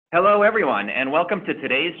Hello everyone, and welcome to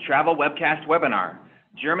today's Travel Webcast webinar,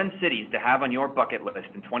 German Cities to Have on Your Bucket List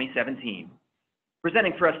in 2017.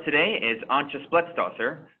 Presenting for us today is Antje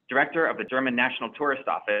Splettstoesser, Director of the German National Tourist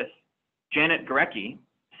Office, Janet Gorecki,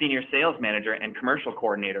 Senior Sales Manager and Commercial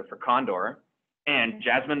Coordinator for Condor, and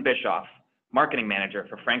Jasmin Bischoff, Marketing Manager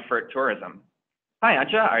for Frankfurt Tourism. Hi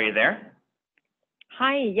Antje, are you there?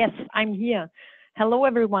 Hi, yes, I'm here. Hello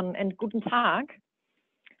everyone and guten Tag.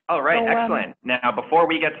 All right, excellent. Now, before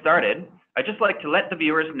we get started, I'd just like to let the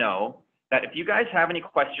viewers know that if you guys have any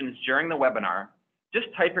questions during the webinar, just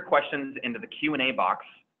type your questions into the Q&A box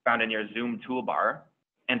found in your Zoom toolbar,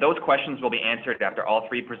 and those questions will be answered after all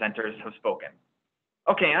three presenters have spoken.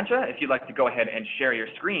 Okay, Antje, if you'd like to go ahead and share your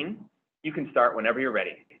screen, you can start whenever you're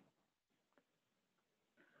ready.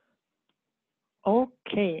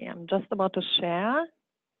 Okay, I'm just about to share.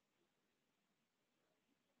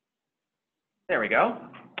 There we go.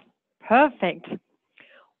 Perfect.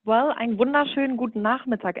 Well, einen wunderschönen guten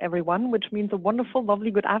Nachmittag, everyone, which means a wonderful,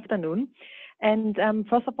 lovely good afternoon. And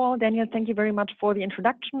first of all, Daniel, thank you very much for the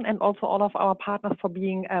introduction and also all of our partners for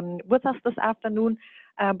being with us this afternoon.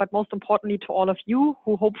 But most importantly to all of you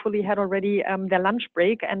who hopefully had already their lunch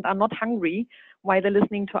break and are not hungry while they're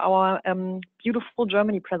listening to our beautiful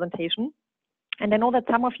Germany presentation. And I know that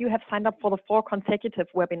some of you have signed up for the 4 consecutive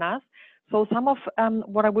webinars. So some of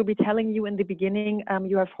what I will be telling you in the beginning,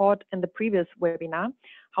 you have heard in the previous webinar.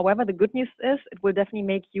 However, the good news is it will definitely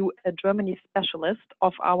make you a Germany specialist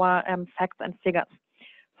of our facts and figures.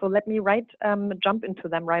 So let me jump into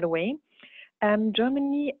them right away.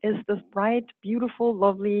 Germany is this bright, beautiful,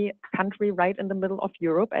 lovely country right in the middle of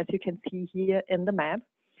Europe, as you can see here in the map.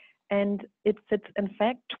 And it fits, in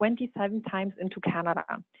fact, 27 times into Canada,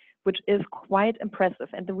 which is quite impressive.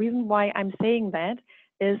 And the reason why I'm saying that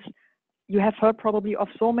is you have heard probably of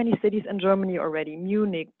so many cities in Germany already: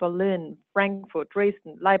 Munich, Berlin, Frankfurt,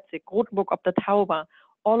 Dresden, Leipzig, Rothenburg ob der Tauber,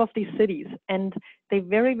 all of these cities. And they're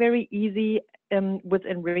very, very easy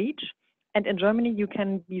within reach. And in Germany, you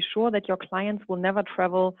can be sure that your clients will never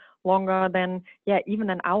travel longer than, even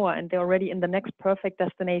an hour, and they're already in the next perfect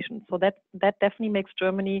destination. So that definitely makes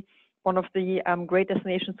Germany one of the great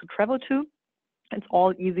destinations to travel to. It's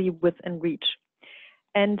all easy within reach.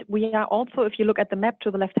 And we are also, if you look at the map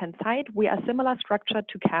to the left-hand side, we are similar structured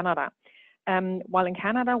to Canada. While in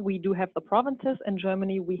Canada, we do have the provinces. In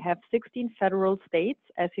Germany, we have 16 federal states.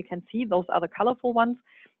 As you can see, those are the colorful ones.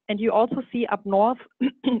 And you also see up north,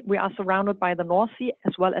 we are surrounded by the North Sea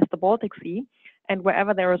as well as the Baltic Sea. And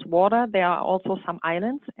wherever there is water, there are also some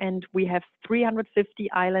islands. And we have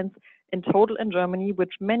 350 islands in total in Germany,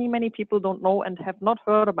 which many, many people don't know and have not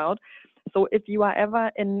heard about. So if you are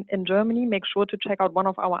ever in Germany, make sure to check out one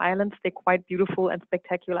of our islands. They're quite beautiful and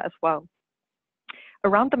spectacular as well.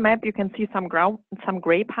 Around the map, you can see some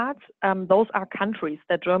gray parts. Those are countries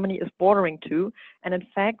that Germany is bordering to. And in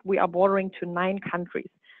fact, we are bordering to 9 countries.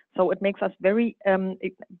 So it makes us very,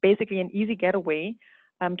 basically an easy getaway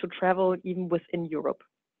to travel even within Europe.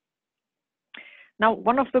 Now,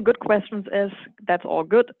 one of the good questions is, that's all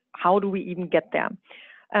good, how do we even get there?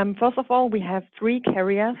 First of all, we have 3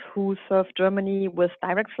 carriers who serve Germany with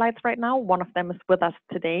direct flights right now. One of them is with us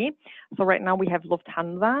today. So right now we have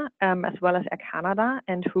Lufthansa as well as Air Canada,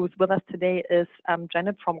 and who's with us today is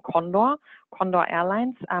Janet from Condor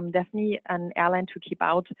Airlines. Definitely an airline to keep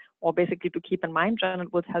out, or basically to keep in mind.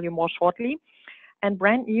 Janet will tell you more shortly. And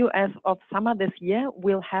brand new as of summer this year,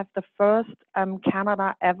 we'll have the first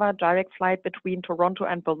Canada ever direct flight between Toronto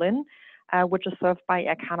and Berlin, which is served by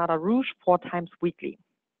Air Canada Rouge 4 times weekly.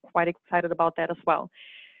 Quite excited about that as well.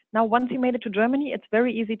 Now, once you made it to Germany, it's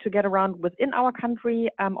very easy to get around within our country.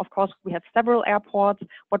 Of course, we have several airports.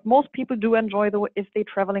 What most people do enjoy, though, if they're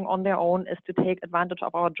traveling on their own, is to take advantage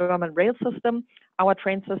of our German rail system. Our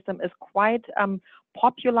train system is quite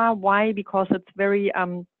popular. Why? Because it's very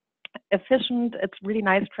efficient. It's really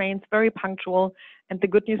nice trains, very punctual. And the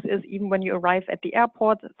good news is, even when you arrive at the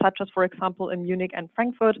airport, such as, for example, in Munich and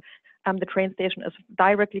Frankfurt, the train station is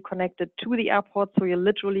directly connected to the airport. So you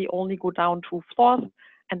literally only go down 2 floors,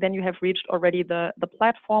 and then you have reached already the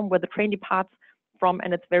platform where the train departs from,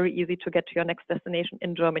 and it's very easy to get to your next destination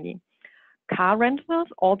in Germany. Car rentals,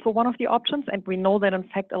 also one of the options. And we know that, in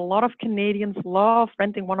fact, a lot of Canadians love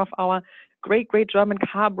renting one of our great German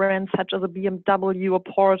car brands, such as a BMW, a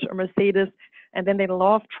Porsche, or Mercedes. And then they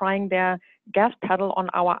love trying their gas pedal on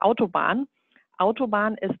our Autobahn.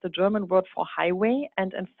 Autobahn is the German word for highway,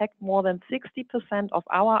 and in fact, more than 60% of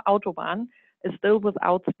our Autobahn is still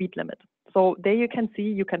without speed limit. So there you can see,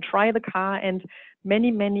 you can try the car, and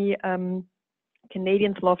many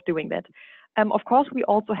Canadians love doing that. Of course, we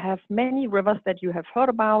also have many rivers that you have heard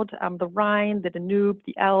about, the Rhine, the Danube,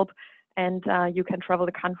 the Elbe, and you can travel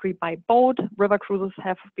the country by boat. River cruises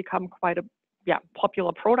have become quite a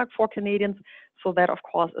popular product for Canadians, so that of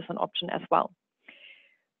course is an option as well.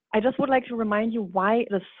 I just would like to remind you why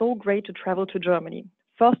it is so great to travel to Germany.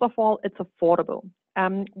 First of all, it's affordable.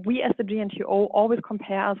 We as the GNTO always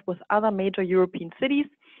compare us with other major European cities.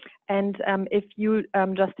 And if you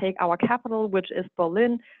just take our capital, which is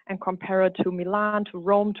Berlin, and compare it to Milan, to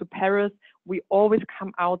Rome, to Paris, we always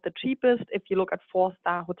come out the cheapest if you look at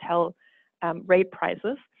 4-star hotel rate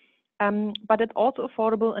prices. But it's also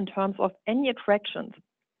affordable in terms of any attractions.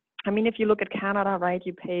 I mean, if you look at Canada, right,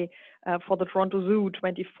 you pay for the Toronto Zoo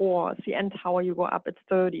 24, CN Tower, you go up, it's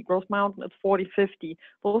 30, Gross Mountain, it's 40, 50.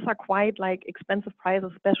 Those are quite like expensive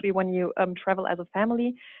prices, especially when you travel as a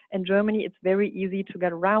family. In Germany, it's very easy to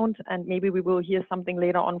get around, and maybe we will hear something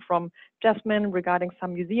later on from Jasmin regarding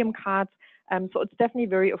some museum cards. So it's definitely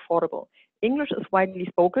very affordable. English is widely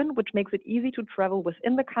spoken, which makes it easy to travel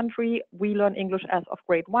within the country. We learn English as of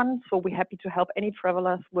grade 1, so we're happy to help any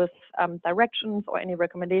travelers with directions or any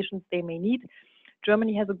recommendations they may need.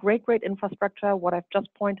 Germany has a great infrastructure, what I've just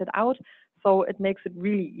pointed out, so it makes it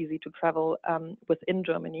really easy to travel within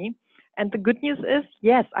Germany. And the good news is,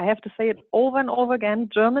 yes, I have to say it over and over again,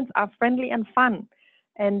 Germans are friendly and fun.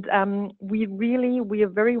 And we are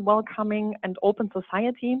very welcoming and open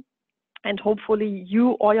society. And hopefully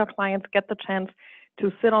you or your clients get the chance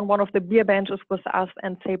to sit on one of the beer benches with us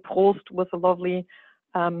and say Prost with a lovely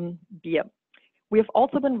beer. We have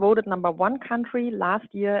also been voted #1 country last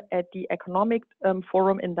year at the Economic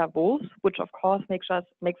Forum in Davos, which of course makes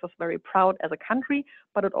us very proud as a country,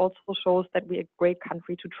 but it also shows that we're a great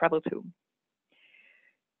country to travel to.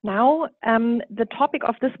 Now, the topic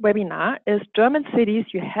of this webinar is German cities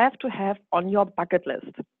you have to have on your bucket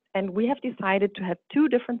list. And we have decided to have 2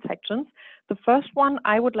 different sections. The first one,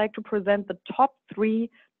 I would like to present the top 3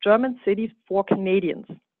 German cities for Canadians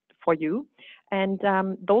for you. And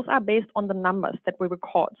those are based on the numbers that we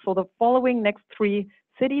record. So the following next 3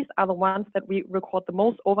 cities are the ones that we record the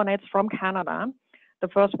most overnights from Canada. The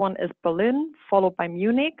first one is Berlin, followed by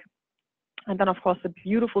Munich. And then, of course, the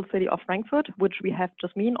beautiful city of Frankfurt, which we have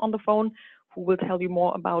Jasmin on the phone, who will tell you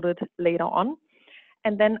more about it later on.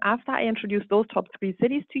 And then after I introduce those top 3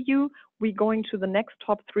 cities to you, we're going to the next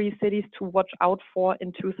top 3 cities to watch out for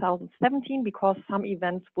in 2017, because some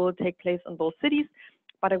events will take place in those cities,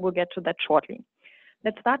 but I will get to that shortly.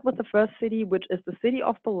 Let's start with the first city, which is the city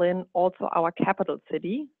of Berlin, also our capital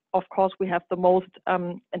city. Of course, we have the most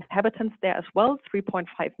inhabitants there as well,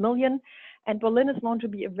 3.5 million. And Berlin is known to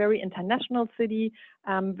be a very international city,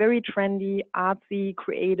 very trendy, artsy,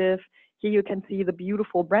 creative. Here you can see the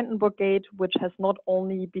beautiful Brandenburg Gate, which has not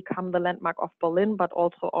only become the landmark of Berlin, but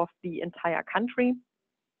also of the entire country.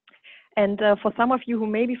 And for some of you who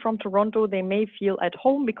may be from Toronto, they may feel at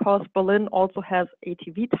home because Berlin also has a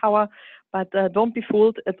TV tower, but don't be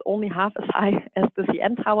fooled, it's only half as high as the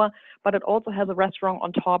CN Tower, but it also has a restaurant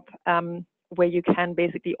on top where you can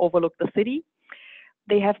basically overlook the city.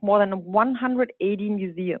 They have more than 180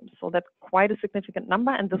 museums, so that's quite a significant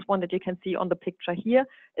number. And this one that you can see on the picture here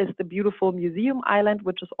is the beautiful Museum Island,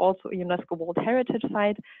 which is also a UNESCO World Heritage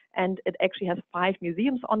Site. And it actually has 5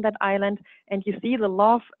 museums on that island. And you see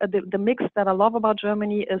the mix that I love about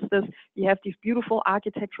Germany is this: you have these beautiful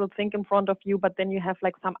architectural things in front of you, but then you have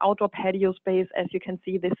like some outdoor patio space. As you can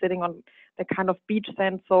see, they're sitting on the kind of beach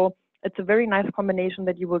sand. So it's a very nice combination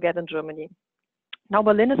that you will get in Germany. Now,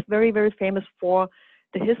 Berlin is very, very famous for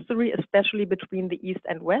the history, especially between the East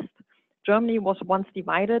and West. Germany was a once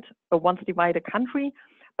divided country,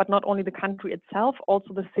 but not only the country itself,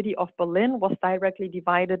 also the city of Berlin was directly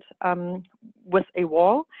divided with a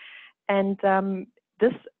wall. And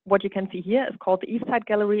this, what you can see here, is called the East Side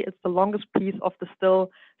Gallery. It's the longest piece of the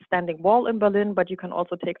still standing wall in Berlin, but you can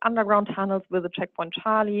also take underground tunnels with the Checkpoint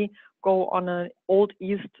Charlie, go on an old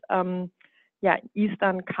Eastern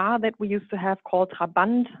car that we used to have called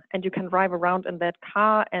Trabant, and you can drive around in that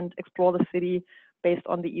car and explore the city based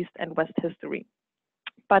on the East and West history.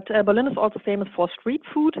 But Berlin is also famous for street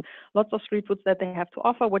food, lots of street foods that they have to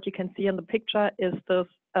offer. What you can see in the picture is this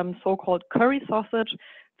so-called curry sausage.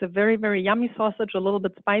 It's a very, very yummy sausage, a little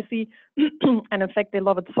bit spicy, and in fact, they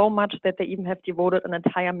love it so much that they even have devoted an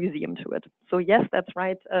entire museum to it. So yes, that's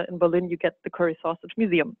right, in Berlin you get the curry sausage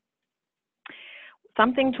museum.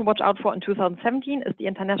 Something to watch out for in 2017 is the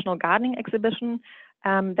International Gardening Exhibition.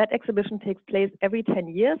 That exhibition takes place every 10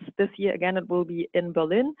 years. This year, again, it will be in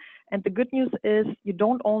Berlin. And the good news is you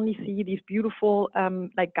don't only see these beautiful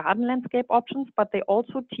like garden landscape options, but they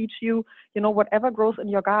also teach you, you know, whatever grows in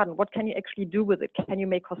your garden, what can you actually do with it? Can you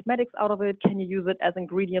make cosmetics out of it? Can you use it as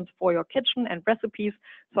ingredients for your kitchen and recipes?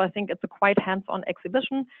 So I think it's a quite hands-on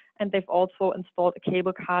exhibition. And they've also installed a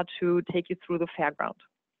cable car to take you through the fairground.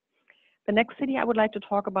 The next city I would like to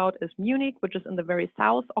talk about is Munich, which is in the very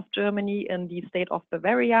south of Germany in the state of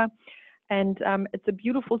Bavaria. And it's a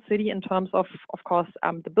beautiful city in terms of course,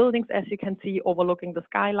 the buildings, as you can see, overlooking the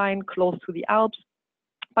skyline, close to the Alps.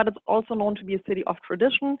 But it's also known to be a city of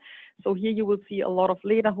tradition. So here you will see a lot of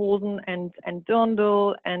lederhosen and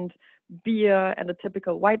dirndl and beer and a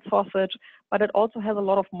typical white sausage, but it also has a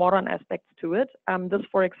lot of modern aspects to it. This,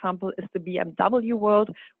 for example, is the BMW world,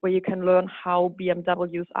 where you can learn how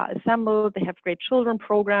BMWs are assembled. They have great children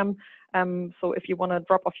program. So if you want to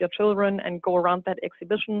drop off your children and go around that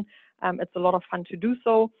exhibition, it's a lot of fun to do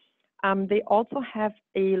so. They also have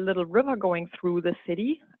a little river going through the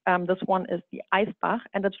city. This one is the Eisbach,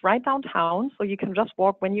 and it's right downtown. So you can just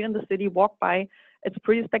walk, when you're in the city, walk by. It's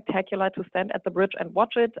pretty spectacular to stand at the bridge and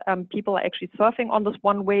watch it. People are actually surfing on this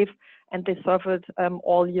one wave, and they surf it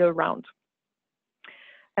all year round.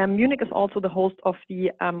 Munich is also the host of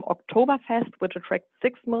the Oktoberfest, which attracts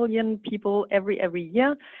 6 million people every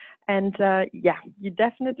year. And yeah, you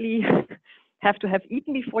definitely have to have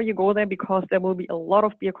eaten before you go there, because there will be a lot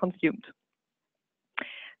of beer consumed.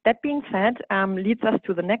 That being said, leads us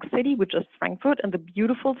to the next city, which is Frankfurt in the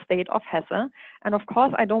beautiful state of Hesse. And of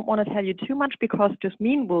course, I don't want to tell you too much, because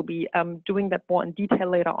Jasmin will be doing that more in detail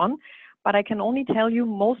later on. But I can only tell you,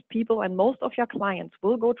 most people and most of your clients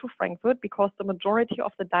will go to Frankfurt, because the majority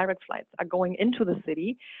of the direct flights are going into the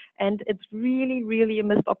city. And it's really, really a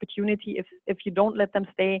missed opportunity if you don't let them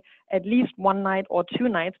stay at least one night or 2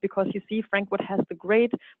 nights, because you see, Frankfurt has the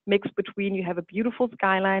great mix between, you have a beautiful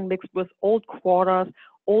skyline mixed with old quarters,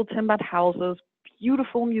 old timbered houses,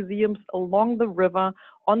 beautiful museums along the river.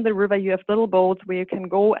 On the river, you have little boats where you can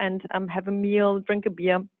go and have a meal, drink a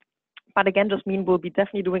beer. But again, Jasmin will be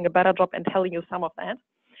definitely doing a better job and telling you some of that.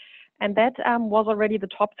 And that was already the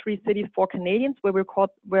top 3 cities for Canadians where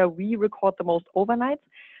we record the most overnights.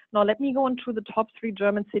 Now let me go into the top 3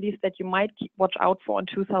 German cities that you might watch out for in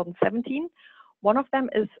 2017. One of them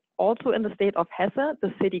is also in the state of Hesse,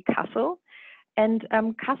 the city Kassel. And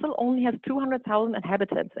Kassel only has 200,000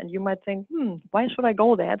 inhabitants. And you might think, why should I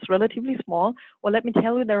go there? It's relatively small. Well, let me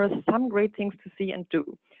tell you, there are some great things to see and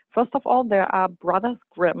do. First of all, there are Brothers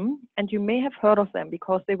Grimm, and you may have heard of them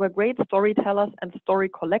because they were great storytellers and story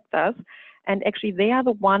collectors. And actually, they are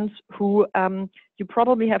the ones who you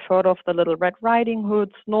probably have heard of: the Little Red Riding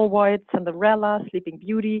Hood, Snow White, Cinderella, Sleeping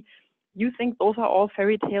Beauty. You think those are all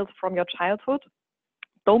fairy tales from your childhood?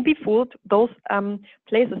 Don't be fooled. Those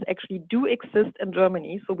places actually do exist in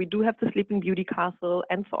Germany. So we do have the Sleeping Beauty Castle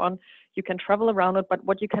and so on. You can travel around it. But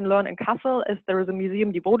what you can learn in Kassel is there is a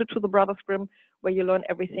museum devoted to the Brothers Grimm where you learn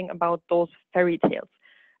everything about those fairy tales.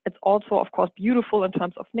 It's also, of course, beautiful in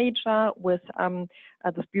terms of nature with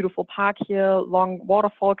this beautiful park here, long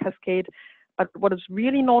waterfall cascade. But what it's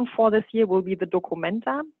really known for this year will be the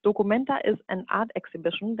Documenta. Documenta is an art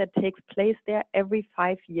exhibition that takes place there every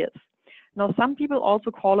 5 years. Now, some people also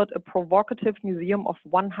call it a provocative museum of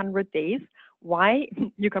 100 days. Why?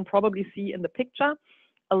 You can probably see in the picture.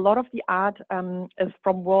 A lot of the art is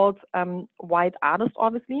from worldwide artists,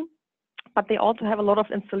 obviously, but they also have a lot of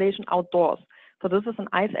installation outdoors. So this is an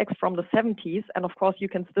ice axe from the 70s, and of course you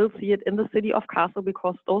can still see it in the city of Kassel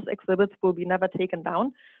because those exhibits will be never taken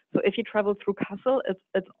down. So if you travel through Kassel,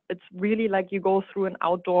 it's really like you go through an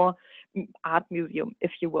outdoor art museum,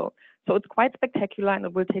 if you will. So it's quite spectacular, and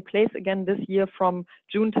it will take place again this year from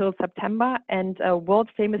June till September, and world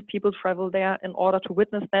famous people travel there in order to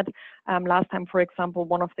witness that. Last time, for example,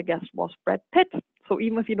 one of the guests was Brad Pitt. So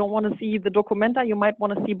even if you don't want to see the Documenta, you might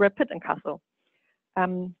want to see Brad Pitt in Kassel.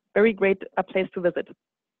 Very great place to visit.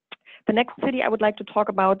 The next city I would like to talk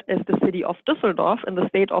about is the city of Düsseldorf in the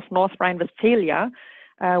state of North Rhine-Westphalia.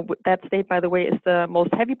 That state, by the way, is the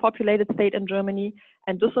most heavily populated state in Germany,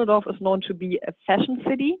 and Düsseldorf is known to be a fashion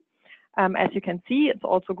city. As you can see, it's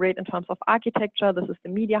also great in terms of architecture. This is the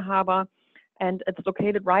Media Harbor, and it's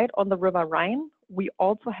located right on the River Rhine. We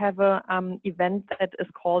also have an event that is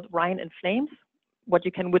called Rhine in Flames, what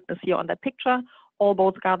you can witness here on that picture. All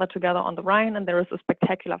boats gather together on the Rhine, and there is a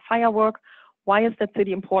spectacular firework. Why is that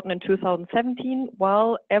city important in 2017?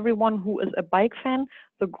 Well, everyone who is a bike fan,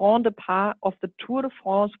 the Grand Départ of the Tour de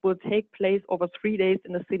France will take place over 3 days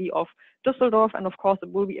in the city of Düsseldorf. And of course,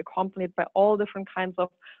 it will be accompanied by all different kinds of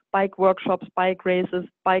bike workshops, bike races,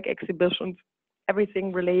 bike exhibitions.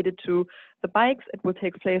 everything related to the bikes. It will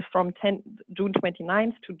take place from June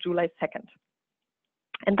 29th to July 2nd.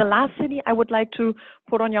 And the last city I would like to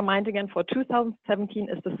put on your mind again for 2017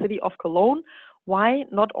 is the city of Cologne. Why?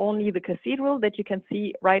 Not only the cathedral that you can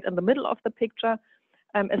see right in the middle of the picture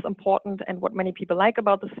is important and what many people like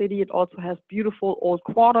about the city, it also has beautiful old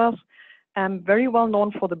quarters, very well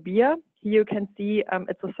known for the beer. Here you can see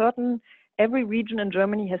every region in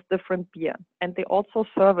Germany has different beer, and they also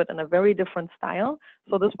serve it in a very different style.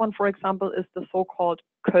 So this one, for example, is the so-called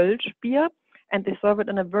Kölsch beer, and they serve it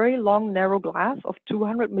in a very long, narrow glass of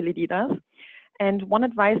 200 milliliters. And one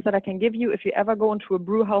advice that I can give you, if you ever go into a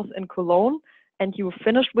brew house in Cologne and you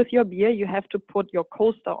finish with your beer, you have to put your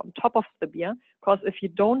coaster on top of the beer, because if you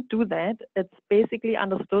don't do that, it's basically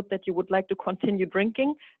understood that you would like to continue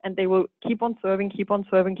drinking, and they will keep on serving, keep on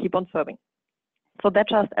serving, keep on serving. So that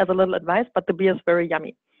just as a little advice, but the beer is very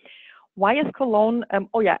yummy. Why is Cologne?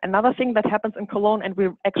 Another thing that happens in Cologne, and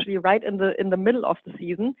we're actually right in the middle of the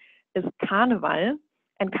season, is Carnival.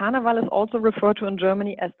 And Carnival is also referred to in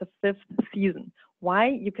Germany as the 5th season. Why?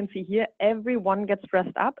 You can see here, everyone gets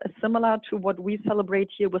dressed up. It's similar to what we celebrate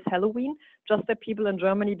here with Halloween, just that people in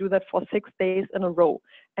Germany do that for 6 days in a row.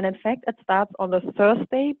 And in fact, it starts on the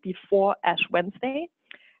Thursday before Ash Wednesday.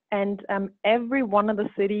 And everyone in the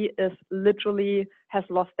city is literally has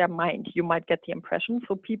lost their mind. You might get the impression.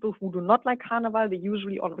 So people who do not like Carnival, they're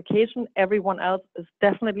usually on vacation. Everyone else is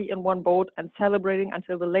definitely in one boat and celebrating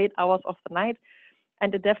until the late hours of the night.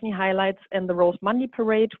 And it definitely highlights in the Rose Monday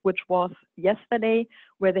Parade, which was yesterday,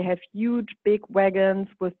 where they have huge, big wagons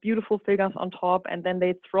with beautiful figures on top, and then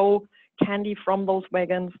they throw candy from those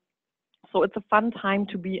wagons. So it's a fun time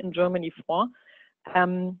to be in Germany for.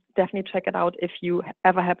 Definitely check it out if you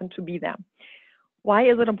ever happen to be there. Why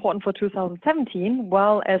is it important for 2017?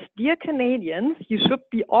 Well, as dear Canadians, you should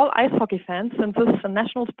be all ice hockey fans, since this is the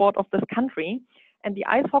national sport of this country. And the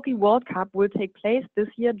Ice Hockey World Cup will take place this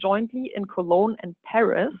year jointly in Cologne and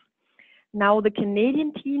Paris. Now, the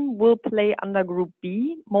Canadian team will play under Group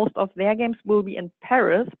B. Most of their games will be in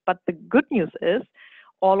Paris, but the good news is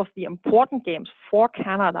all of the important games for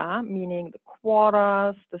Canada, meaning the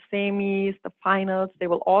quarters, the semis, the finals, they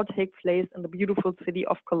will all take place in the beautiful city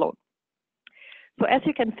of Cologne. So as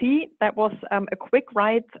you can see, that was a quick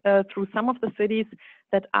ride through some of the cities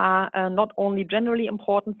that are not only generally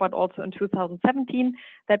important, but also in 2017.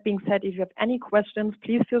 That being said, if you have any questions,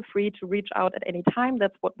 please feel free to reach out at any time.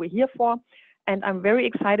 That's what we're here for. And I'm very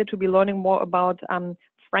excited to be learning more about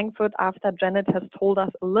Frankfurt after Janet has told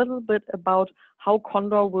us a little bit about how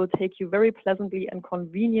Condor will take you very pleasantly and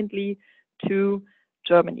conveniently to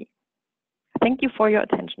Germany. Thank you for your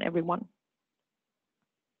attention, everyone.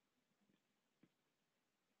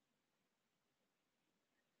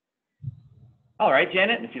 All right,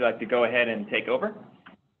 Janet, if you'd like to go ahead and take over.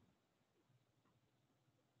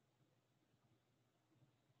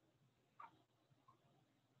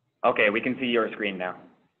 Okay, we can see your screen now.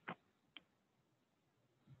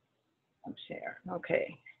 Share.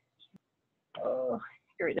 Okay. Oh,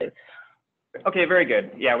 here it is. Okay, very good.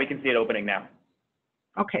 Yeah, we can see it opening now.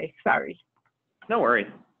 Okay, sorry. No worries.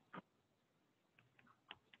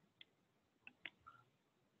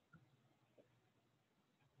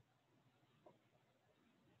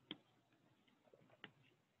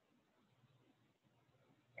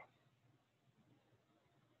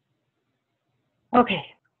 Okay.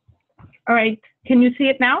 All right. Can you see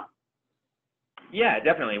it now? Yeah,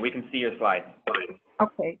 definitely. We can see your slides.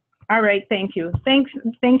 Okay. All right. Thank you. Thank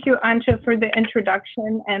you, Antje, for the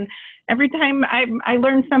introduction. And every time I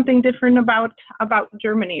learned something different about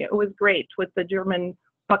Germany. It was great with the German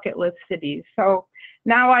bucket list cities. So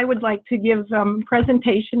now I would like to give a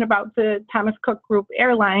presentation about the Thomas Cook Group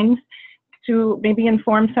Airlines to maybe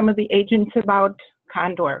inform some of the agents about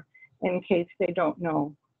Condor in case they don't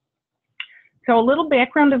know. So a little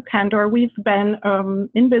background of Condor. We've been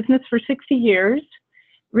in business for 60 years,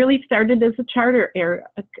 really started as a charter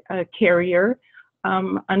carrier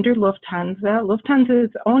under Lufthansa. Lufthansa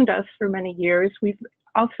has owned us for many years. We've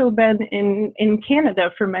also been in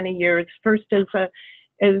Canada for many years, first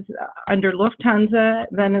as under Lufthansa,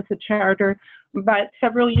 then as a charter. But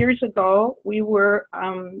several years ago, we were,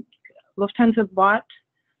 Lufthansa bought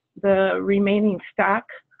the remaining stock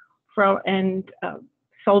and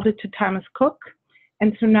sold it to Thomas Cook.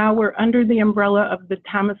 And so now we're under the umbrella of the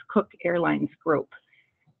Thomas Cook Airlines Group.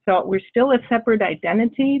 So we're still a separate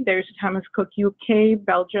identity. There's Thomas Cook UK,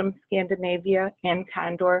 Belgium, Scandinavia, and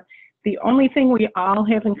Condor. The only thing we all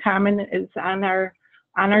have in common is on our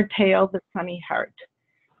tail, the Sunny Heart.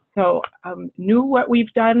 So what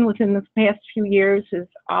we've done within the past few years is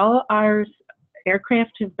all our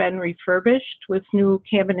aircraft have been refurbished with new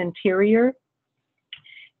cabin interior.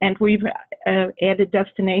 And we've added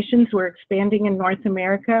destinations. We're expanding in North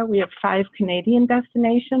America. We have 5 Canadian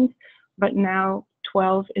destinations, but now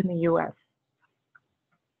 12 in the US.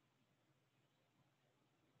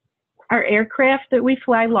 Our aircraft that we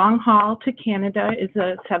fly long haul to Canada is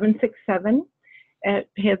a 767. It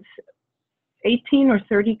has 18 or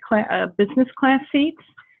 30 business class seats,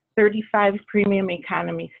 35 premium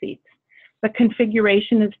economy seats. The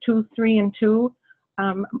configuration is 2, 3, and 2.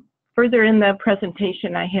 Further in the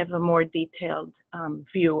presentation, I have a more detailed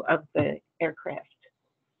view of the aircraft.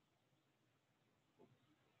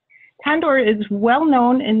 Condor is well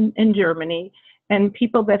known in Germany, and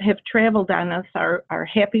people that have traveled on us are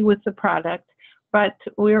happy with the product, but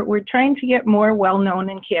we're trying to get more well known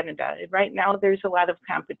in Canada. Right now there's a lot of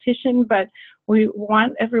competition, but we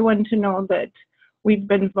want everyone to know that we've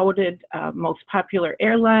been voted most popular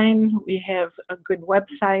airline. We have a good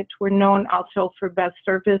website. We're known also for best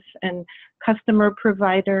service and customer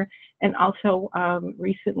provider, and also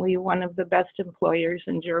recently one of the best employers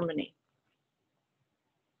in Germany.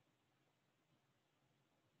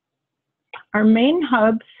 Our main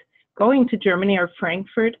hubs going to Germany are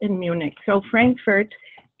Frankfurt and Munich. So Frankfurt,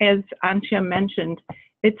 as Antje mentioned,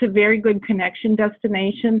 it's a very good connection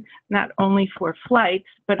destination, not only for flights,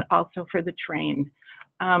 but also for the train.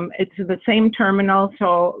 It's the same terminal,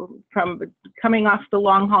 so from coming off the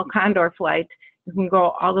long-haul Condor flight, you can go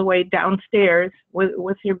all the way downstairs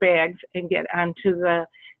with your bags and get onto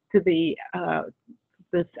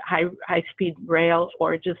this high-speed rail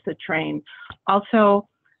or just the train. Also,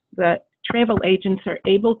 the travel agents are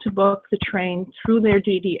able to book the train through their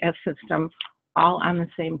GDS system, all on the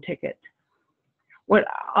same ticket. What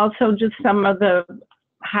also just some of the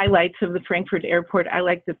highlights of the Frankfurt airport, I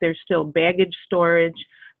like that there's still baggage storage.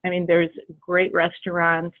 I mean, there's great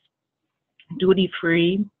restaurants, duty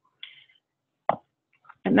free.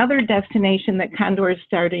 Another destination that Condor is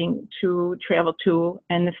starting to travel to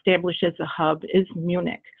and establish as a hub is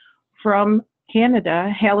Munich. From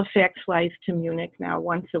Canada, Halifax flies to Munich now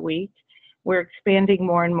once a week. We're expanding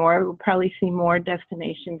more and more. We'll probably see more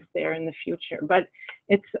destinations there in the future. But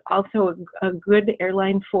it's also a good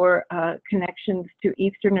airline for connections to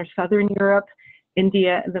Eastern or Southern Europe,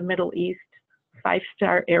 India, and the Middle East.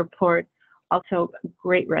 5-star airport, also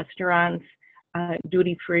great restaurants,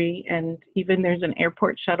 duty-free, and even there's an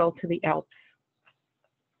airport shuttle to the Alps.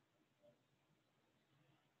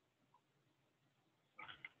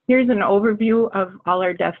 Here's an overview of all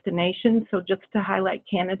our destinations. So just to highlight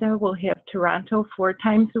Canada, we'll have Toronto 4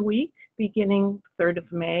 times a week, beginning 3rd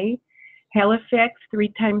of May. Halifax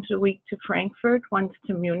 3 times a week to Frankfurt, once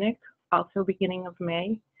to Munich, also beginning of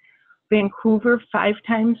May. Vancouver 5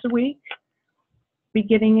 times a week,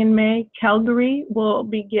 beginning in May. Calgary will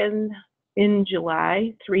begin in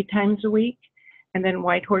July, 3 times a week. And then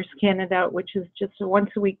Whitehorse, Canada, which is just a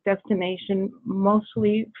once-a-week destination,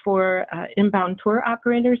 mostly for inbound tour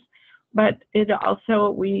operators. But it also,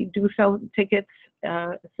 we do sell tickets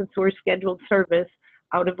since we're scheduled service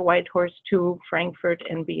out of Whitehorse to Frankfurt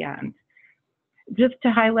and beyond. Just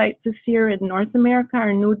to highlight this year in North America,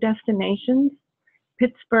 our new destinations,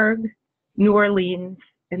 Pittsburgh, New Orleans,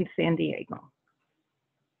 and San Diego.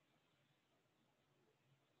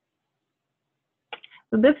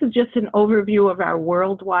 So this is just an overview of our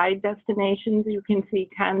worldwide destinations. You can see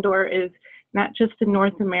Condor is not just in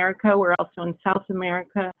North America, we're also in South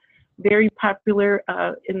America, very popular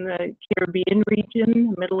in the Caribbean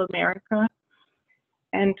region, Middle America.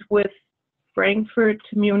 And with Frankfurt,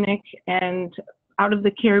 Munich, and out of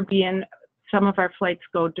the Caribbean, some of our flights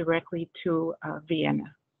go directly to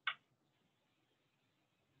Vienna.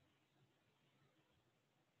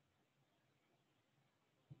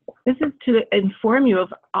 This is to inform you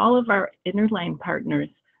of all of our interline partners.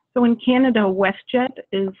 So in Canada, WestJet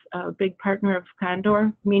is a big partner of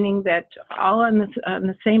Condor, meaning that all on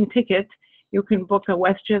the same ticket, you can book a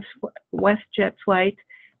WestJet flight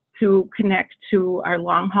to connect to our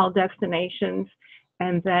long-haul destinations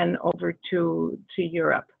and then over to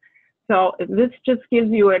Europe. So this just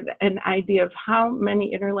gives you an idea of how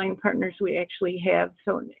many interline partners we actually have.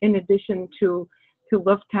 So in addition to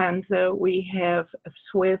Lufthansa, we have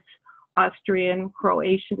Swiss, Austrian,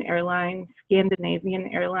 Croatian Airlines, Scandinavian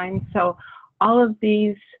Airlines. So all of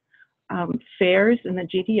these fares in the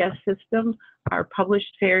GDS system are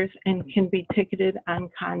published fares and can be ticketed on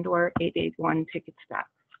Condor 881 ticket stop.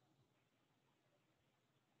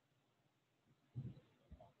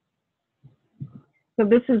 So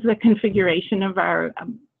this is the configuration of our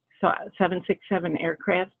 767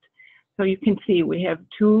 aircraft. So you can see we have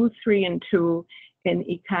 2, 3, and 2 in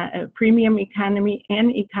premium economy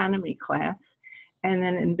and economy class, and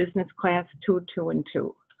then in business class 2, 2, and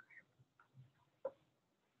 2.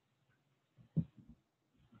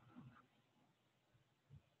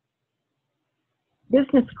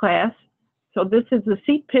 Business class, so this is the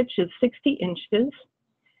seat pitch is 60 inches,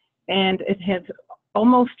 and it has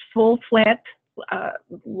almost full flat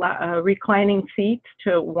reclining seats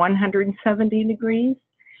to 170 degrees.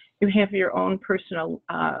 You have your own personal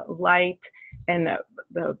light, and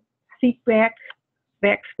the seat back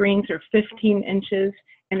screens are 15 inches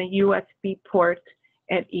and a USB port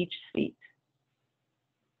at each seat.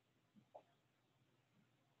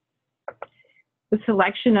 The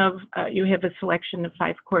selection of, you have a selection of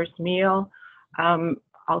 5-course meal,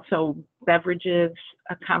 also beverages,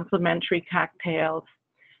 complimentary cocktails.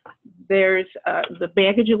 There's the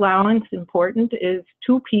baggage allowance, important, is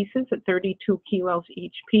 2 pieces at 32 kilos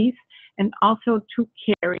each piece, and also 2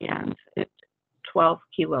 carry-ons at 12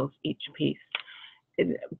 kilos each piece.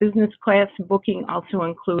 Business class booking also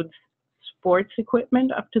includes sports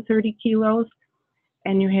equipment up to 30 kilos,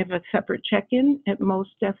 and you have a separate check-in at most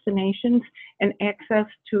destinations and access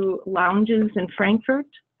to lounges in Frankfurt,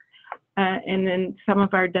 and then some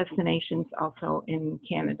of our destinations also in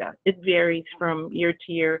Canada. It varies from year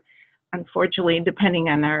to year, unfortunately, depending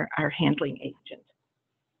on our handling agent.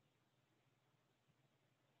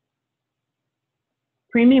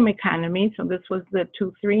 Premium economy, so this was the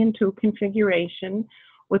 2, 3, and 2 configuration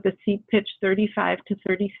with a seat pitch 35 to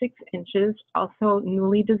 36 inches, also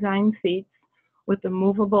newly designed seats with a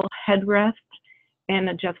movable headrest and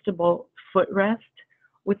adjustable footrest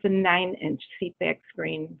with a 9-inch seat back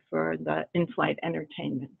screen for the in-flight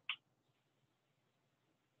entertainment.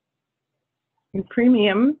 In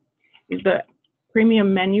premium, the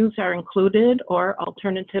premium menus are included, or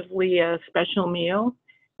alternatively a special meal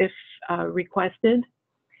if requested.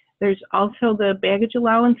 There's also the baggage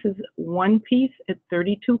allowance is 1 piece at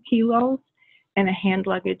 32 kilos and a hand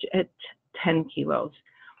luggage at 10 kilos.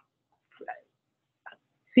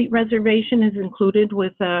 Seat reservation is included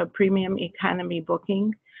with a premium economy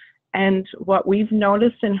booking. And what we've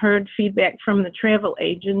noticed and heard feedback from the travel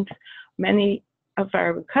agents, many of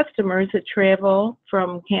our customers that travel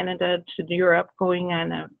from Canada to Europe going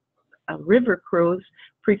on a river cruise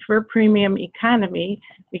prefer premium economy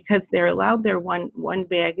because they're allowed their one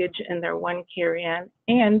baggage and their 1 carry-on,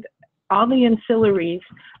 and all the ancillaries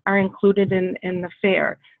are included in the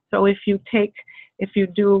fare. So if you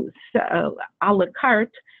do a la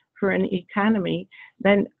carte for an economy,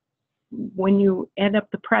 then when you add up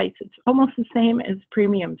the price, it's almost the same as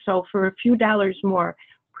premium. So for a few dollars more,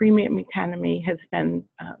 premium economy has been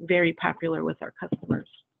very popular with our customers.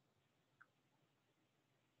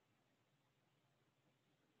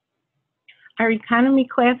 Our economy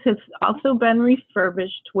class has also been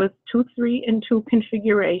refurbished with 2, 3, and 2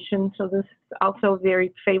 configurations. So this is also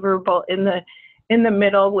very favorable in the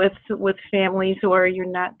middle with families, or you're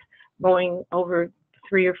not going over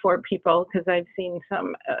 3 or 4 people, because I've seen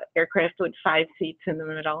some aircraft with 5 seats in the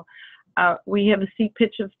middle. We have a seat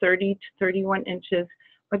pitch of 30 to 31 inches,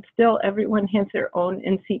 but still everyone has their own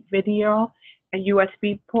in-seat video, a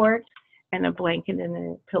USB port, and a blanket and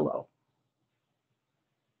a pillow.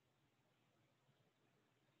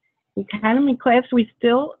 Economy class, we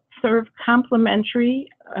still serve complimentary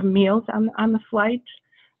meals on the flight.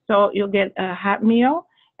 So you'll get a hot meal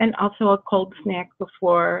and also a cold snack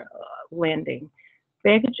before landing.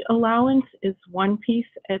 Baggage allowance is 1 piece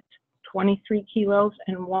at 23 kilos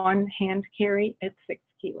and 1 hand carry at 6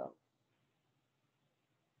 kilos.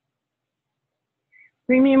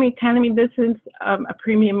 Premium economy, this is a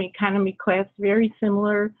premium economy class, very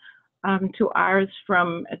similar to ours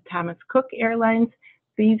from Thomas Cook Airlines.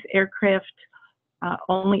 These aircraft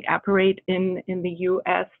only operate in the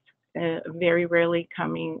US, very rarely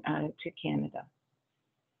coming to Canada.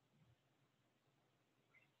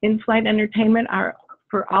 In-flight entertainment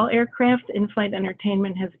for all aircraft, in-flight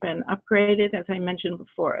entertainment has been upgraded. As I mentioned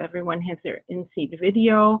before, everyone has their in-seat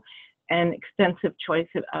video and extensive choice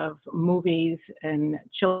of movies and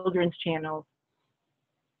children's channels.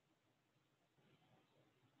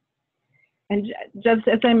 And just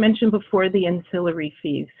as I mentioned before, the ancillary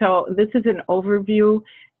fees. So this is an overview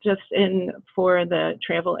just for the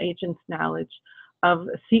travel agent's knowledge of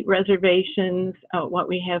seat reservations, what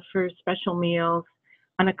we have for special meals,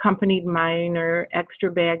 unaccompanied minor,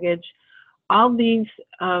 extra baggage. All these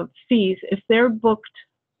fees, if they're booked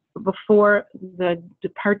before the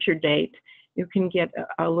departure date, you can get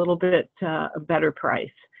a little bit a better price.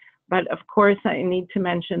 But of course, I need to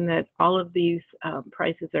mention that all of these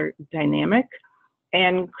prices are dynamic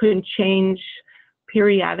and could change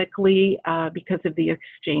periodically because of the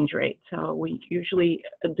exchange rate. So we usually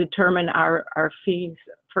determine our fees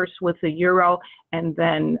first with the euro, and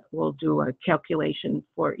then we'll do a calculation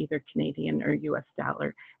for either Canadian or US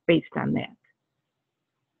dollar based on that.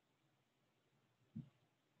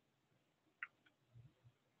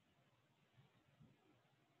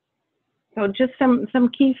 So just some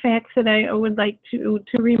key facts that I would like to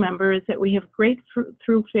remember is that we have great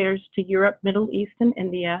through fares to Europe, Middle East, and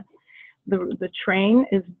India. The train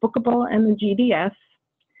is bookable in the GDS.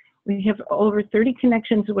 We have over 30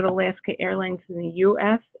 connections with Alaska Airlines in the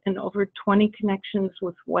US and over 20 connections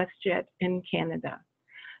with WestJet in Canada.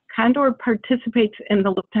 Condor participates in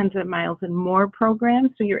the Lufthansa Miles and More program,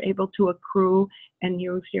 so you're able to accrue and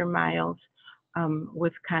use your miles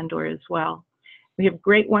with Condor as well. We have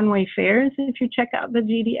great one-way fares if you check out the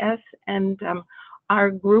GDS, and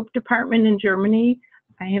our group department in Germany,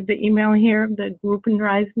 I have the email here, the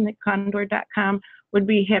gruppenreisen@condor.com, would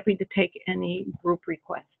be happy to take any group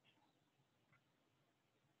requests.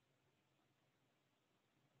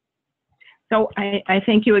 So I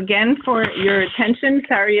thank you again for your attention.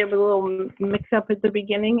 Sorry, I have a little mix-up at the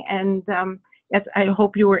beginning, and yes, I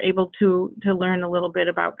hope you were able to learn a little bit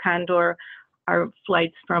about Condor, our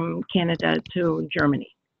flights from Canada to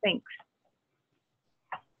Germany. Thanks.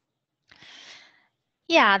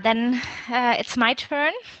 Yeah, then it's my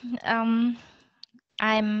turn.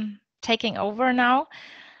 I'm taking over now.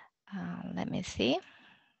 Let me see.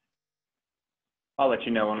 I'll let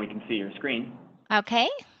you know when we can see your screen. Okay.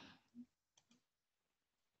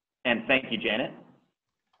 And thank you, Janet.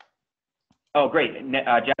 Oh, great.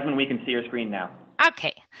 Jasmin, we can see your screen now.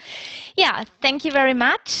 Okay. Yeah, thank you very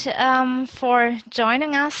much for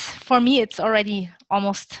joining us. For me, it's already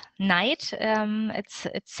almost night. It's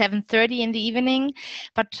 7:30 in the evening,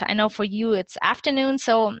 but I know for you it's afternoon.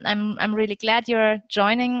 So I'm really glad you're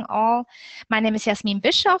joining all. My name is Jasmin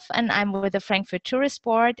Bischoff, and I'm with the Frankfurt Tourist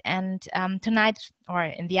Board. And tonight, or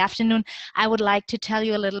in the afternoon, I would like to tell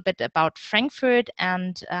you a little bit about Frankfurt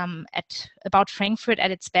and about Frankfurt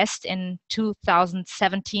at its best in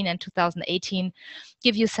 2017 and 2018.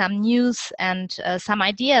 Give you some news and some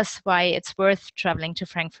ideas why it's worth traveling to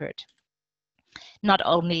Frankfurt, not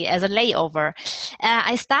only as a layover.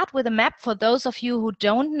 I start with a map for those of you who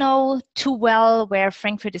don't know too well where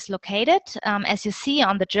Frankfurt is located. As you see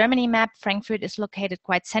on the Germany map, Frankfurt is located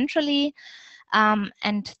quite centrally.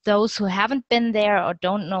 And those who haven't been there or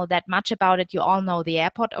don't know that much about it, you all know the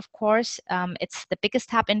airport, of course. It's the biggest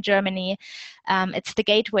hub in Germany. It's the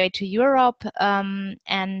gateway to Europe,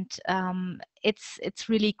 and it's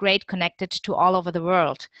really great connected to all over the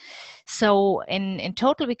world. So in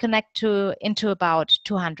total, we connect into about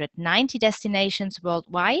 290 destinations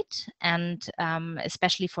worldwide, and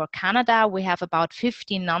especially for Canada, we have about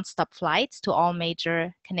 15 non-stop flights to all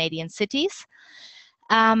major Canadian cities.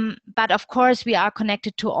 But of course, we are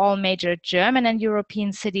connected to all major German and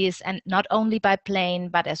European cities, and not only by plane,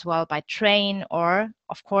 but as well by train, or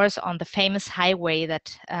of course on the famous highway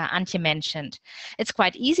that Antje mentioned. It's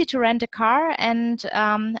quite easy to rent a car and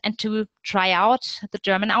to try out the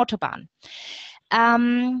German Autobahn.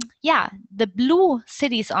 Yeah, the blue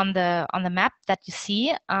cities on the map that you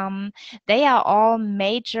see, they are all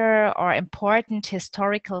major or important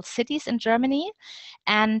historical cities in Germany.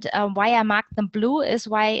 And why I marked them blue is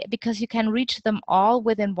because you can reach them all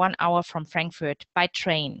within 1 hour from Frankfurt by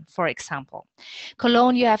train, for example.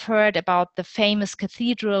 Cologne, you have heard about the famous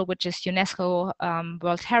cathedral, which is UNESCO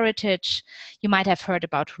World Heritage. You might have heard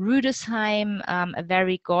about Rüdesheim, a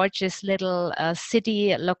very gorgeous little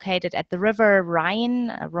city located at the river Rhine,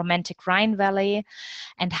 a romantic Rhine Valley.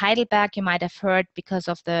 And Heidelberg, you might have heard because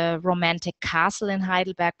of the romantic castle in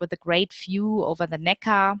Heidelberg with a great view over the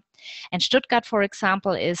Neckar. And Stuttgart, for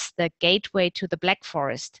example, is the gateway to the Black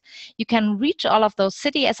Forest. You can reach all of those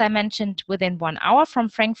cities, as I mentioned, within 1 hour from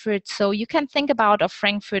Frankfurt. So you can think about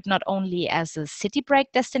Frankfurt not only as a city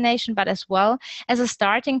break destination, but as well as a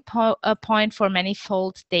starting point for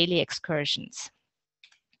manifold daily excursions.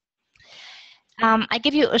 I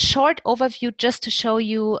give you a short overview just to show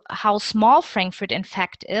you how small Frankfurt in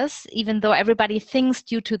fact is, even though everybody thinks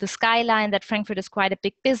due to the skyline that Frankfurt is quite a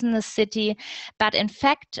big business city. But in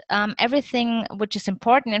fact, everything which is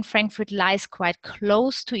important in Frankfurt lies quite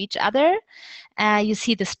close to each other. You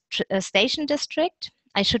see the station district.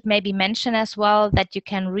 I should maybe mention as well that you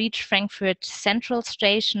can reach Frankfurt Central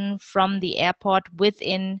Station from the airport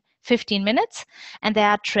within 15 minutes, and there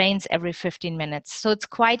are trains every 15 minutes. So it's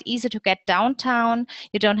quite easy to get downtown.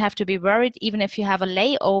 You don't have to be worried. Even if you have a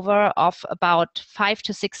layover of about 5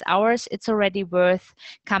 to 6 hours, it's already worth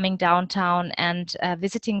coming downtown and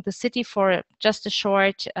visiting the city for just a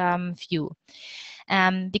short view.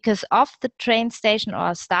 Because off the train station,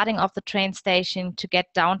 or starting off the train station to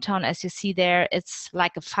get downtown, as you see there, it's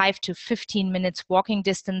like a 5 to 15 minutes walking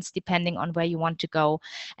distance, depending on where you want to go.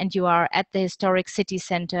 And you are at the historic city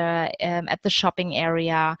center, at the shopping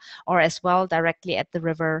area, or as well directly at the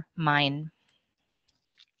river Main.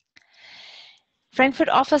 Frankfurt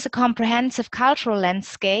offers a comprehensive cultural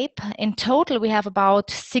landscape. In total, we have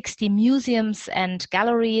about 60 museums and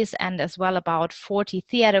galleries, and as well about 40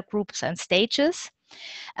 theater groups and stages.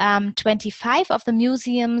 25 of the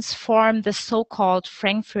museums form the so-called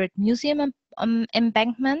Frankfurt Museum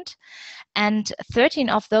embankment, and 13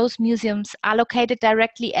 of those museums are located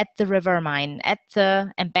directly at the river Main, at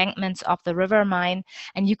the embankments of the river Main,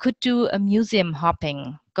 and you could do a museum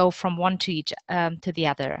hopping, go from one to the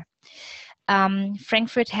other.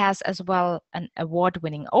 Frankfurt has as well an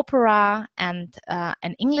award-winning opera and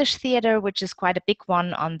an English theater, which is quite a big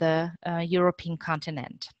one on the European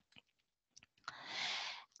continent.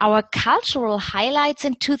 Our cultural highlights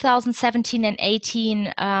in 2017 and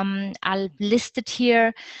 18 are listed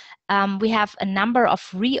here. We have a number of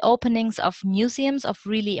reopenings of museums, of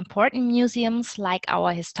really important museums, like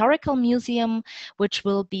our historical museum, which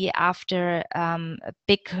will be after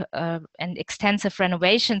big and extensive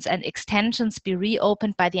renovations and extensions be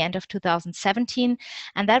reopened by the end of 2017.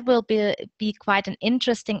 And that will be quite an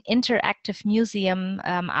interesting interactive museum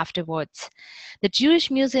afterwards. The Jewish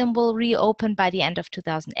Museum will reopen by the end of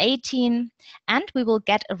 2018, and we will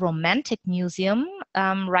get a romantic museum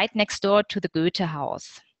right next door to the Goethe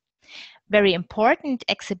House. Very important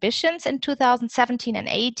exhibitions in 2017 and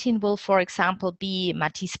 18 will, for example, be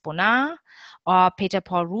Matisse Bonnat or Peter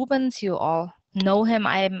Paul Rubens. You all know him,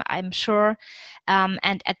 I'm sure.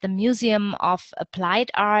 And at the Museum of Applied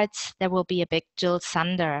Arts, there will be a big Jill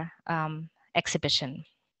Sander exhibition.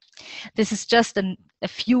 This is just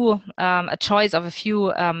a choice of a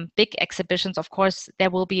few big exhibitions. Of course,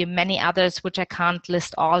 there will be many others, which I can't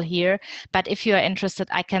list all here. But if you are interested,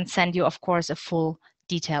 I can send you, of course, a full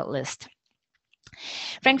detailed list.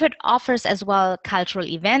 Frankfurt offers as well cultural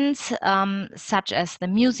events, such as the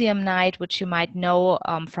Museum Night, which you might know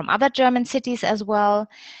from other German cities as well.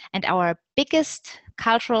 And our biggest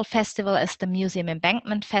cultural festival is the Museum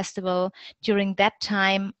Embankment Festival. During that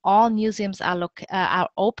time, all museums are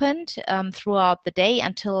opened throughout the day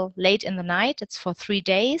until late in the night. It's for 3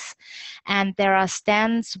 days. And there are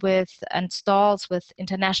stands and stalls with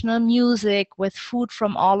international music, with food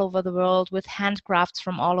from all over the world, with handcrafts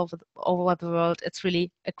from all over the world. It's really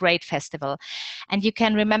a great festival. And you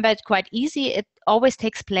can remember it quite easy. It always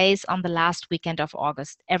takes place on the last weekend of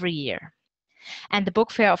August every year. And the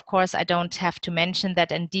book fair, of course, I don't have to mention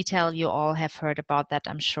that in detail. You all have heard about that,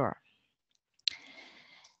 I'm sure.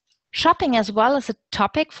 Shopping as well is a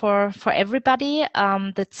topic for everybody.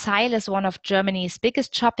 The Zeil is one of Germany's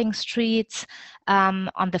biggest shopping streets. On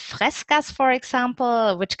the Freßgasse, for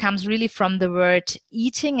example, which comes really from the word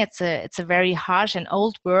eating. It's a very harsh and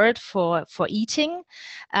old word for eating.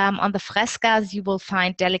 On the Freßgasse, you will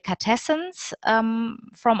find delicatessens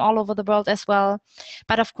from all over the world as well.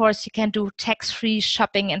 But of course, you can do tax-free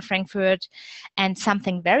shopping in Frankfurt. And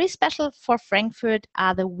something very special for Frankfurt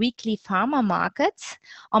are the weekly farmer markets.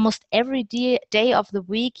 Almost every day of the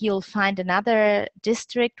week, you'll find another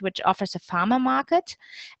district which offers a farmer market.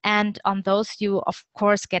 And on those, you, of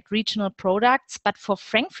course, get regional products. But for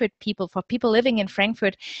Frankfurt people, for people living in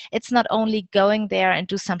Frankfurt, it's not only going there and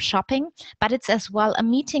do some shopping, but it's as well a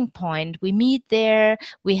meeting point. We meet there,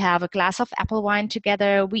 we have a glass of apple wine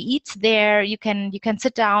together, we eat there, you can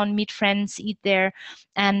sit down, meet friends, eat there.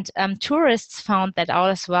 And tourists found that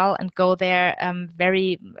out as well and go there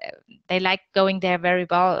they like going there very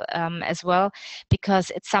well as well, because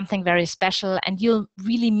it's something very special and you'll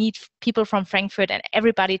really meet people from Frankfurt and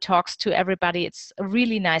everybody talks to everybody. It's a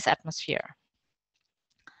really nice atmosphere.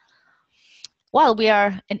 Well, we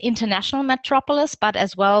are an international metropolis, but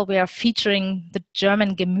as well we are featuring the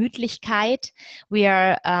German Gemütlichkeit. We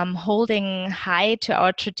are holding high to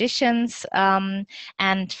our traditions,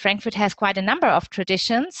 and Frankfurt has quite a number of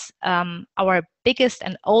traditions. Our biggest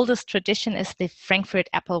and oldest tradition is the Frankfurt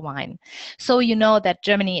apple wine. So you know that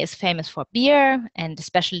Germany is famous for beer, and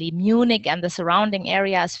especially Munich and the surrounding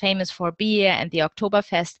area is famous for beer and the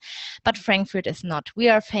Oktoberfest, but Frankfurt is not. We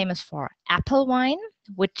are famous for apple wine,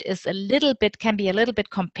 which is can be a little bit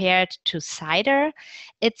compared to cider.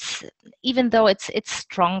 Even though it's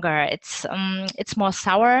stronger, it's more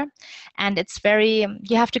sour, and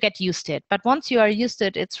you have to get used to it. But once you are used to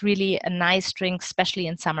it, it's really a nice drink, especially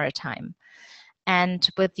in summertime. And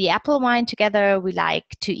with the apple wine together, we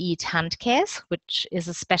like to eat Handkäse, which is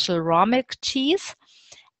a special raw milk cheese.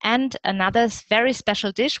 And another very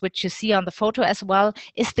special dish, which you see on the photo as well,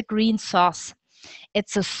 is the green sauce.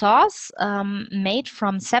 It's a sauce made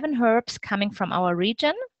from 7 herbs coming from our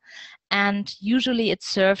region, and usually it's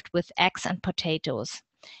served with eggs and potatoes.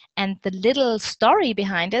 And the little story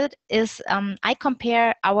behind it is I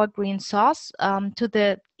compare our green sauce to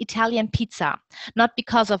the Italian pizza, not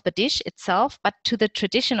because of the dish itself, but to the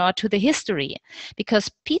tradition or to the history,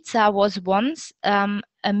 because pizza was once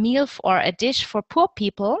a meal or a dish for poor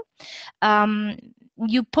people.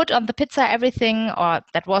 You put on the pizza everything, or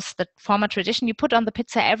that was the former tradition, you put on the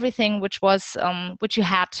pizza everything which was which you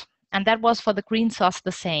had. And that was for the green sauce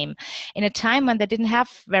the same. In a time when they didn't have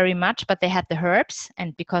very much, but they had the herbs,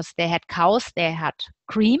 and because they had cows, they had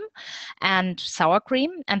cream and sour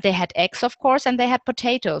cream, and they had eggs, of course, and they had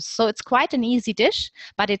potatoes. So it's quite an easy dish,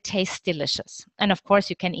 but it tastes delicious. And of course,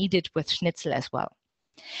 you can eat it with schnitzel as well.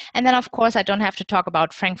 And then, of course, I don't have to talk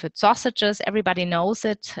about Frankfurt sausages. Everybody knows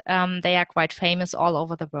it. They are quite famous all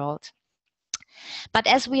over the world. But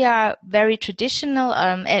as we are very traditional,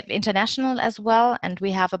 international as well, and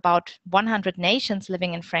we have about 100 nations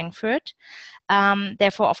living in Frankfurt,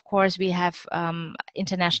 therefore, of course, we have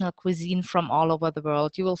international cuisine from all over the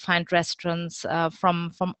world. You will find restaurants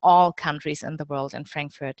from all countries in the world in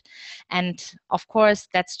Frankfurt. And of course,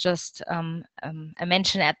 that's just a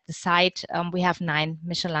mention at the site. We have 9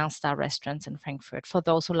 Michelin star restaurants in Frankfurt for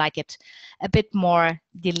those who like it a bit more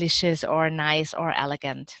delicious or nice or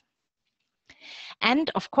elegant.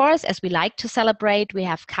 And of course, as we like to celebrate, we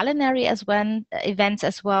have culinary events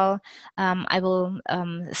as well. I will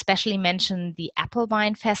especially mention the Apple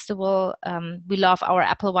Wine Festival. We love our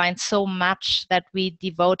apple wine so much that we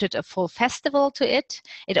devoted a full festival to it.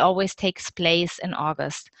 It always takes place in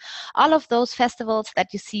August. All of those festivals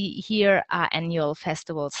that you see here are annual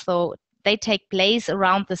festivals, so they take place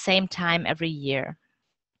around the same time every year.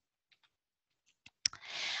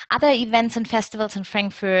 Other events and festivals in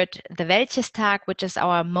Frankfurt, the Wäldchestag, which is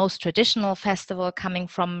our most traditional festival coming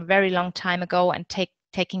from a very long time ago and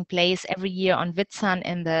taking place every year on Witzern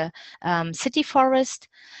in the city forest.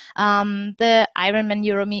 The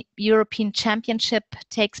Ironman European Championship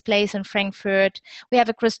takes place in Frankfurt. We have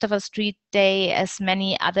a Christopher Street Day, as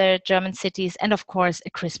many other German cities, and of course a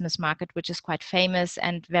Christmas market, which is quite famous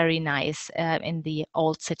and very nice in the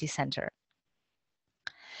old city center.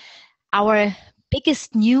 Our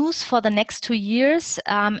biggest news for the next 2 years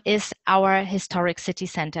is our historic city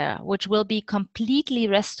center, which will be completely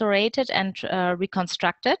restored and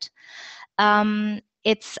reconstructed.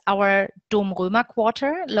 It's our Dom Römer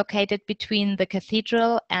quarter, located between the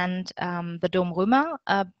cathedral and the Dom Römer,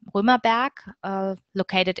 Römerberg,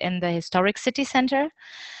 located in the historic city center.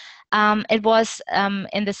 It was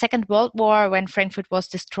in the Second World War when Frankfurt was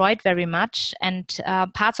destroyed very much, and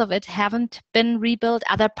parts of it haven't been rebuilt.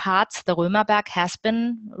 Other parts, the Römerberg, has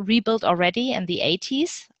been rebuilt already in the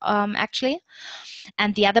 80s, actually.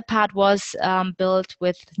 And the other part was built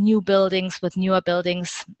with new buildings, with newer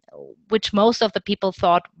buildings, which most of the people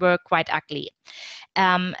thought were quite ugly.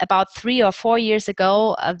 About 3 or 4 years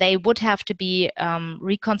ago, they would have to be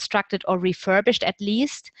reconstructed or refurbished at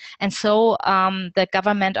least. And so the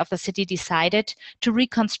government of the city decided to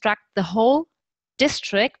reconstruct the whole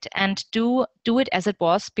district and do it as it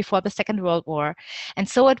was before the Second World War. And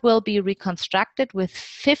so it will be reconstructed with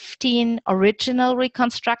 15 original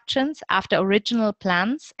reconstructions after original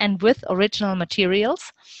plans and with original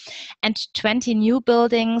materials, and 20 new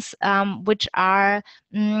buildings which are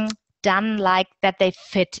done like that they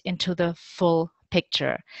fit into the full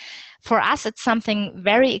picture. For us, it's something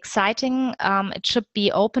very exciting. It should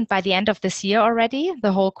be opened by the end of this year already.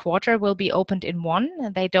 The whole quarter will be opened in one.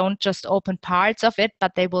 They don't just open parts of it,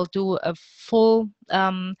 but they will do a full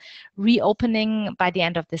reopening by the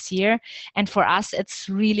end of this year. And for us, it's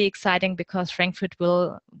really exciting because Frankfurt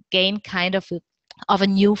will gain kind of a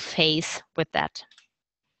new phase with that.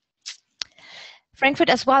 Frankfurt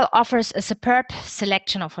as well offers a superb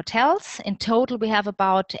selection of hotels. In total, we have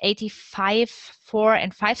about 85 4-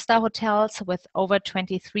 and 5-star hotels with over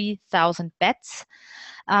 23,000 beds.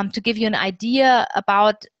 To give you an idea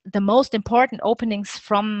about the most important openings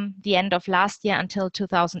from the end of last year until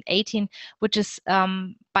 2018, which is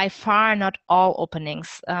by far not all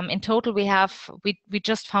openings. In total, we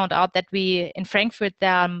just found out that in Frankfurt,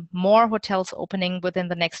 there are more hotels opening within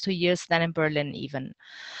the next 2 years than in Berlin even.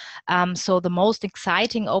 So the most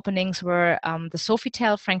exciting openings were the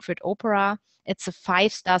Sofitel Frankfurt Opera. It's a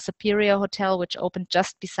 5-star superior hotel which opened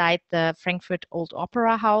just beside the Frankfurt Old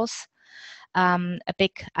Opera House. A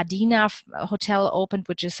big Adina hotel opened,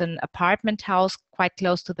 which is an apartment house quite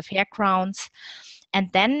close to the fairgrounds.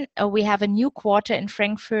 And then we have a new quarter in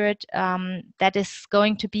Frankfurt that is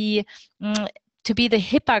going to be the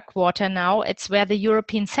hipper quarter now. It's where the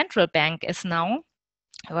European Central Bank is now.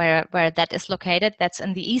 where that is located. That's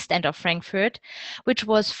in the east end of Frankfurt, which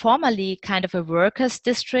was formerly kind of a workers'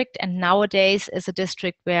 district, and nowadays is a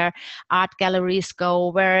district where art galleries go,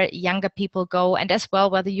 where younger people go, and as well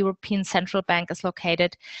where the European Central Bank is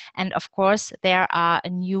located. And of course, there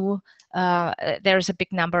is a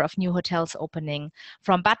big number of new hotels opening,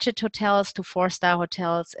 from budget hotels to 4-star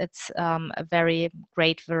hotels. It's a very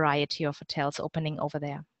great variety of hotels opening over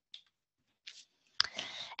there.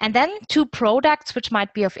 And then 2 products which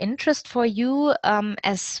might be of interest for you,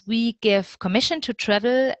 as we give commission to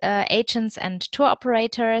travel agents and tour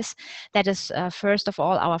operators. That is, first of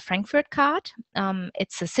all, our Frankfurt card.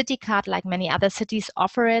 It's a city card like many other cities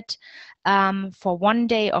offer it for 1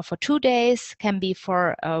 day or for 2 days, can be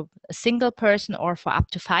for a single person or for up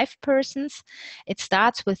to 5 persons. It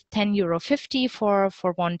starts with €10.50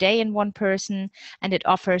 for 1 day and 1 person, and it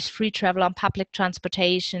offers free travel on public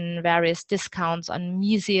transportation, various discounts on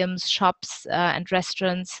museums, shops, and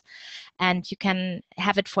restaurants. And you can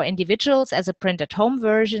have it for individuals as a print-at-home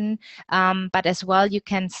version, but as well you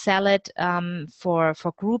can sell it for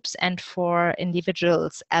groups and for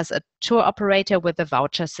individuals as a tour operator with a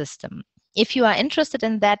voucher system. If you are interested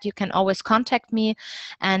in that, you can always contact me,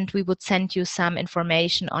 and we would send you some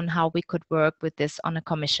information on how we could work with this on a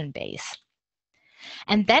commission base.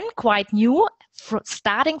 And then, quite new,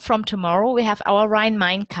 starting from tomorrow, we have our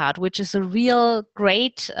Rhine-Main card, which is a real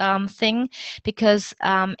great thing, because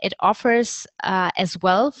it offers as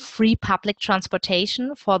well free public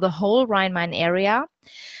transportation for the whole Rhine-Main area,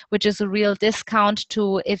 which is a real discount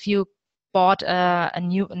to if you bought a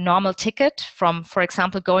new normal ticket from, for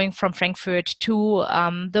example, going from Frankfurt to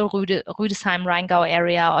the Rüdesheim-Rheingau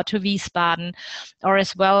area, or to Wiesbaden, or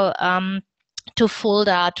as well to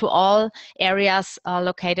Fulda, to all areas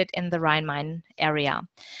located in the Rhine-Main area.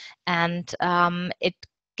 And it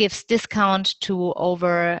gives discount to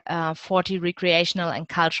over 40 recreational and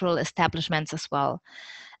cultural establishments as well.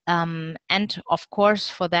 And of course,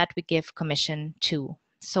 for that, we give commission too.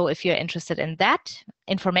 So if you're interested in that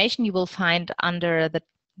information, you will find under the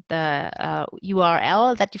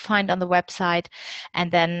URL that you find on the website.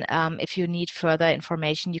 And then if you need further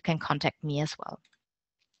information, you can contact me as well.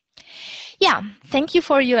 Yeah, thank you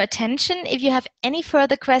for your attention. If you have any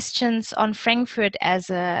further questions on Frankfurt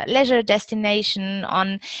as a leisure destination,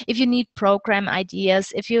 if you need program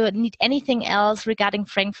ideas, if you need anything else regarding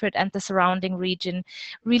Frankfurt and the surrounding region,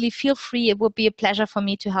 really feel free. It would be a pleasure for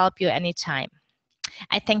me to help you anytime.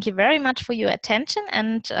 I thank you very much for your attention,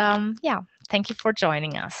 and yeah, thank you for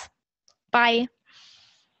joining us. Bye.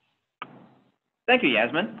 Thank you,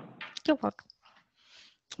 Jasmin. You're welcome.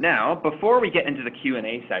 Now, before we get into the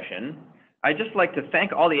Q&A session, I'd just like to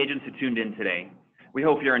thank all the agents who tuned in today. We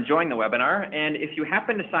hope you're enjoying the webinar, and if you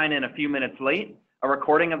happen to sign in a few minutes late, a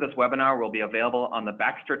recording of this webinar will be available on the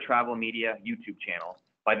Baxter Travel Media YouTube channel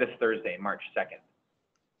by this Thursday, March 2nd.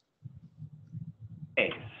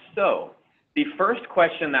 Okay, so the first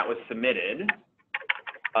question that was submitted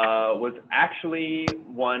was actually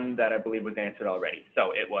one that I believe was answered already.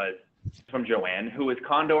 So it was from Joanne. Who is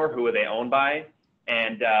Condor? Who are they owned by?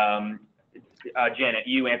 And Janet,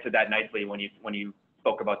 you answered that nicely when you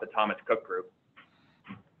spoke about the Thomas Cook Group.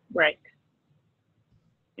 Right.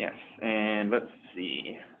 Yes, and let's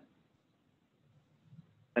see.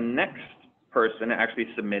 The next person actually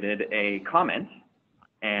submitted a comment,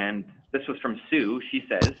 and this was from Sue. She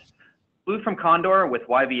says, flew from Condor with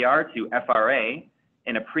YVR to FRA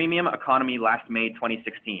in a premium economy last May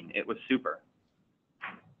 2016. It was super.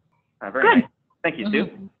 Very Good. nice. Thank you,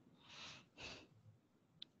 Sue.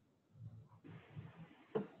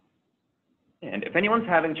 And if anyone's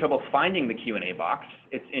having trouble finding the Q&A box,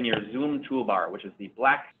 it's in your Zoom toolbar, which is the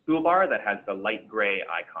black toolbar that has the light gray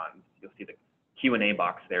icons. You'll see the Q&A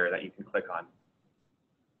box there that you can click on.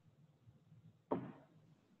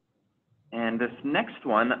 And this next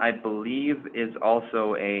one, I believe, is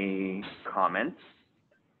also a comment.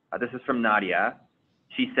 This is from Nadia.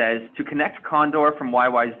 She says, to connect Condor from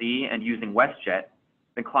YYZ and using WestJet,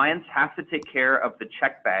 the clients have to take care of the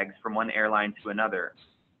check bags from one airline to another,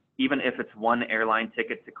 even if it's one airline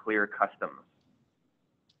ticket to clear customs.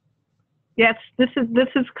 Yes, this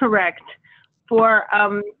is correct. For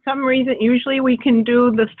some reason, usually we can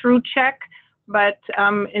do the through check, but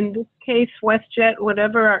in this case, WestJet,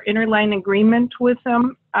 whatever our interline agreement with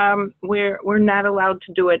them, we're not allowed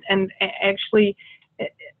to do it. And actually,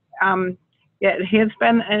 yeah, it has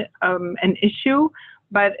been an issue,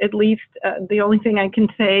 but at least the only thing I can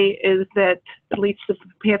say is that at least the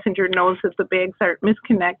passenger knows that the bags aren't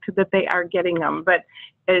misconnected, that they are getting them. But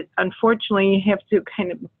unfortunately, you have to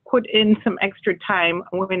kind of put in some extra time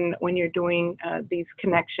when you're doing these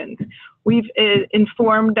connections. We've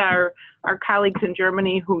informed our colleagues in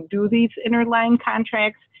Germany who do these interline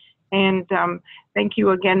contracts, and thank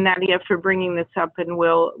you again, Nadia, for bringing this up, and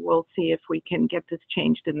we'll see if we can get this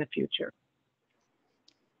changed in the future.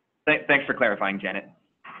 Thanks for clarifying, Janet.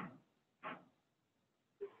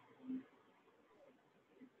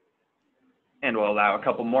 And we'll allow a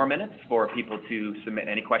couple more minutes for people to submit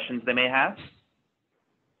any questions they may have.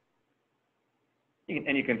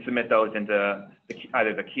 And you can submit those into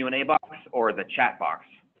either the Q&A box or the chat box.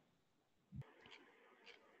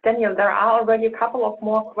 Daniel, there are already a couple of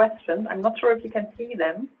more questions. I'm not sure if you can see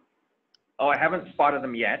them. Oh, I haven't spotted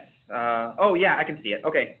them yet. Oh, yeah, I can see it.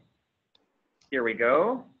 Okay. Here we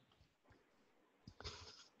go.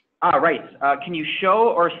 Right. Can you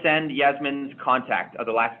show or send Jasmin's contact of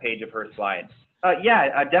the last page of her slide?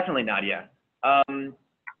 Yeah, definitely, Nadia.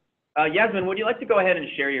 Jasmin, would you like to go ahead and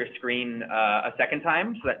share your screen a second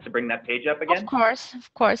time so that to bring that page up again? Of course,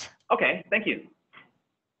 of course. Okay, thank you.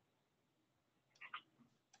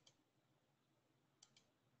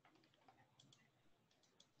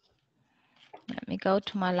 Let me go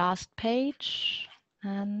to my last page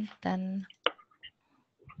and then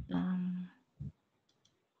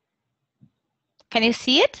can you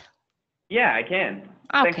see it? Yeah, I can.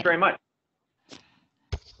 Okay. Thanks very much.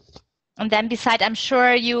 And then beside, I'm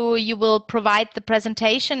sure you will provide the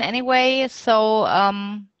presentation anyway. So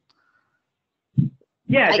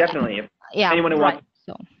yeah, definitely. If anyone who wants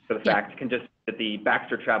for the yeah. facts can just visit the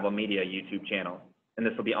Baxter Travel Media YouTube channel, and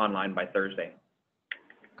this will be online by Thursday.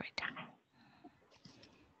 Great.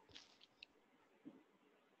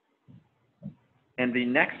 And the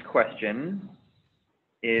next question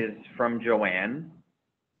is from Joanne.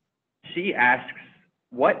 She asks,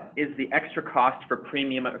 what is the extra cost for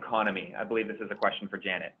premium economy? I believe this is a question for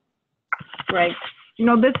Janet. Right. You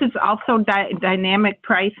know, this is also dynamic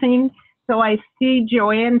pricing. So I see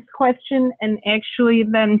Joanne's question and actually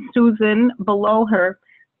then Susan below her.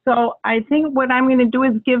 So I think what I'm going to do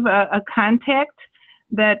is give a contact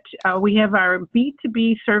that we have our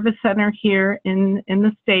B2B service center here in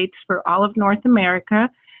the States for all of North America.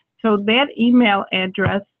 So that email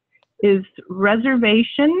address is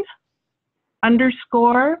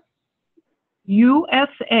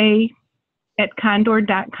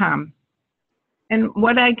reservation_USA@condor.com. And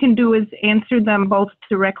what I can do is answer them both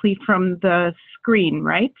directly from the screen,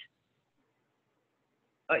 right?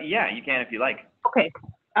 Yeah, you can if you like. Okay.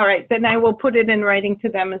 All right. Then I will put it in writing to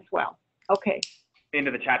them as well. Okay.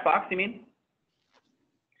 Into the chat box, you mean?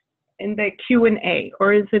 In the Q&A,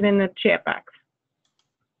 or is it in the chat box?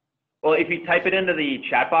 Well, if you type it into the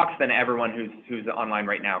chat box, then everyone who's online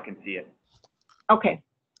right now can see it. Okay.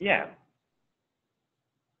 Yeah.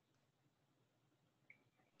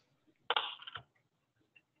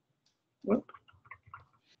 Whoop.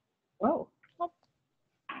 Whoa. Oh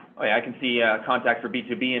yeah, I can see contact for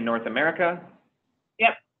B2B in North America.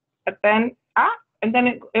 Yep. But then and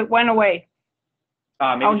then it went away.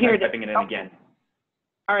 Maybe try typing it in again.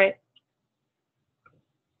 All right.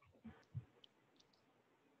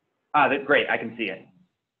 Great, I can see it.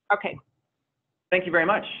 Okay. Thank you very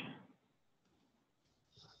much.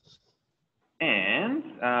 And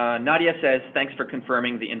Nadia says, thanks for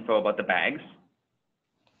confirming the info about the bags.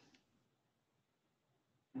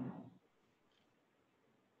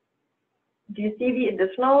 Do you see the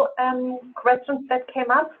additional questions that came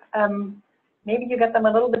up? Maybe you get them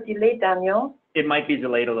a little bit delayed, Daniel. It might be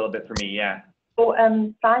delayed a little bit for me, yeah. So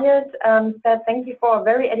Sayed said, thank you for a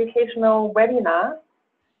very educational webinar.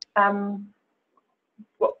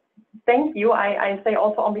 Well, thank you. I say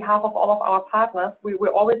also on behalf of all of our partners,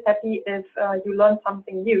 we're always happy if you learn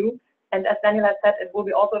something new. And as Daniel has said, it will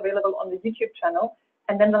be also available on the YouTube channel.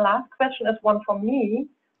 And then the last question is one from me.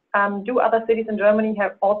 Do other cities in Germany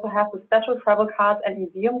also have the special travel cards and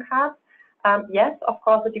museum cards? Yes, of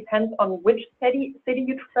course, it depends on which city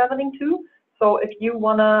you're traveling to. So if you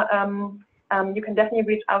wanna, you can definitely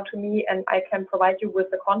reach out to me and I can provide you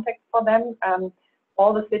with the contacts for them.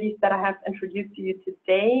 All the cities that I have introduced to you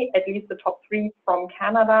today, at least the top 3 from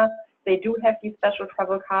Canada, they do have these special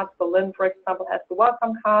travel cards. Berlin, for example, has the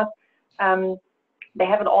welcome card. They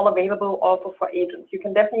have it all available also for agents. You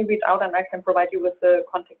can definitely reach out and I can provide you with the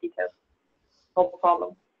contact details. No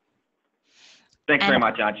problem. Thanks very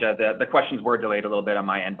much, Antje. The questions were delayed a little bit on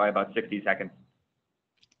my end by about 60 seconds.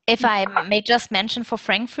 If I may just mention for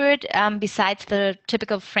Frankfurt, besides the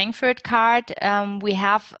typical Frankfurt card, we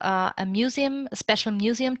have a special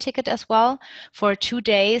museum ticket as well for 2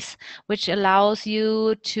 days, which allows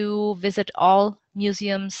you to visit all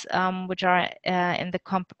museums which are in the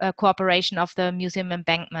cooperation of the museum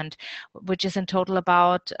embankment, which is in total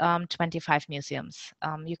about 25 museums.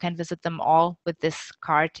 You can visit them all with this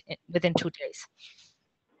card within 2 days.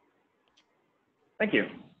 Thank you.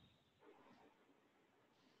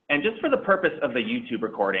 And just for the purpose of the YouTube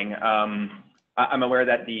recording, I'm aware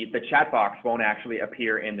that the chat box won't actually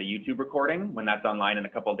appear in the YouTube recording when that's online in a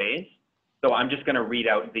couple of days. So I'm just going to read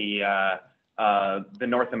out the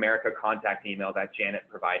North America contact email that Janet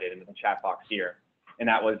provided in the chat box here. And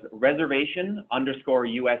that was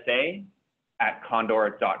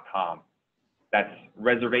reservation_USA@condor.com. That's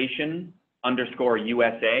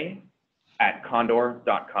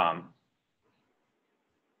reservation_USA@condor.com.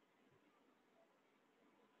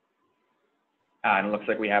 And it looks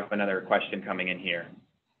like we have another question coming in here.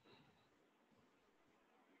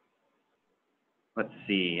 Let's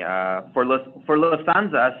see. For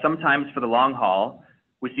Lufthansa, sometimes for the long haul,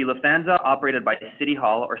 we see Lufthansa operated by City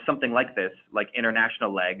Hall or something like this, like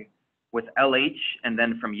international leg, with LH and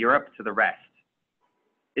then from Europe to the rest.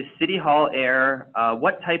 Is City Hall Air,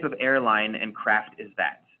 what type of airline and craft is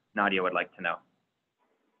that? Nadia would like to know.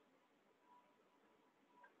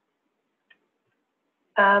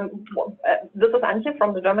 This is Antje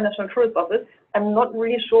from the German National Tourist Office. I'm not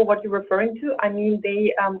really sure what you're referring to. I mean,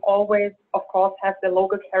 they always, of course, have the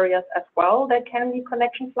local carriers as well that can be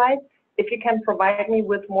connection flights. If you can provide me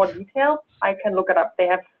with more details, I can look it up. They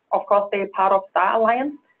have, of course, they're part of Star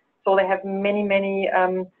Alliance, so they have many,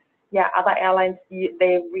 other airlines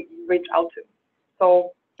they reach out to.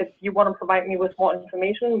 So if you want to provide me with more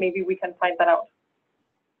information, maybe we can find that out.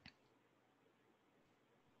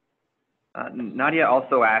 Nadia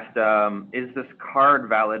also asked, is this card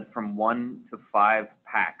valid from 1 to 5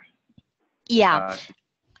 packs? Yeah,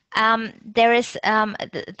 there is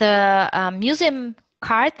the museum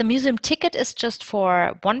card. The museum ticket is just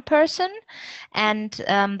for one person, and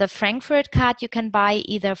the Frankfurt card you can buy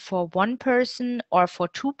either for one person or for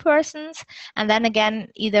 2 persons, and then again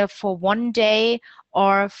either for 1 day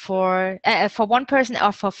or for 1 person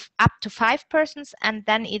or for up to 5 persons, and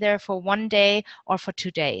then either for 1 day or for 2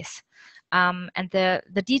 days. And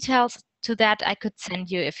the details to that I could send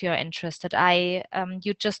you if you're interested.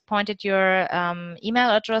 You just pointed your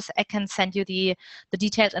email address. I can send you the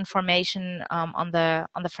detailed information on the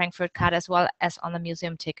Frankfurt card as well as on the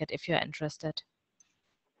museum ticket if you're interested.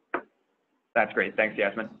 That's great. Thanks,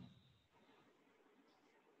 Jasmin.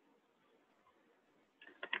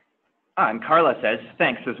 And Carla says,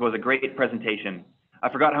 thanks, this was a great presentation. I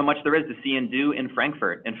forgot how much there is to see and do in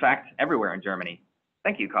Frankfurt. In fact, everywhere in Germany.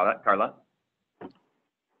 Thank you, Carla.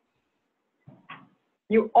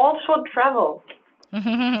 You all should travel.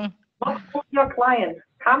 Not with your clients.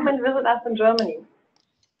 Come and visit us in Germany.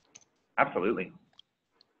 Absolutely.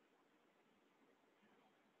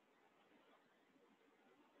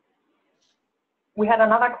 We had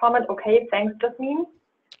another comment. Okay, thanks, Jasmin,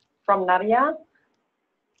 from Nadia.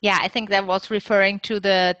 Yeah, I think that was referring to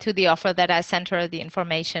the offer that I sent her the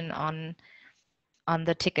information on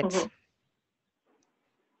the tickets. Mm-hmm.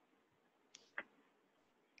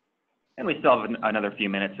 And we still have another few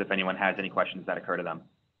minutes if anyone has any questions that occur to them.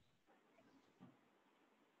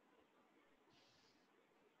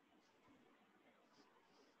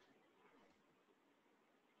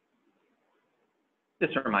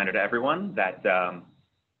 Just a reminder to everyone that to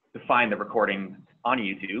find the recording on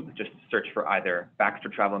YouTube, just search for either Baxter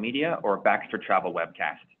Travel Media or Baxter Travel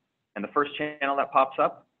Webcast. And the first channel that pops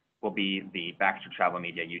up will be the Baxter Travel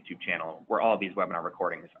Media YouTube channel, where all of these webinar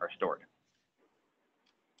recordings are stored.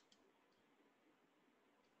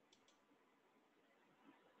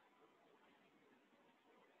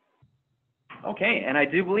 Okay, and I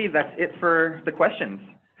do believe that's it for the questions.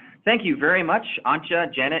 Thank you very much,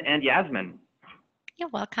 Antje, Janet, and Jasmin. You're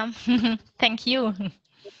welcome. Thank you. Thank you.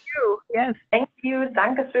 Yes. Thank you.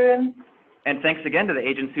 Dankeschön. And thanks again to the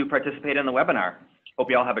agents who participated in the webinar.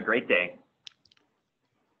 Hope you all have a great day.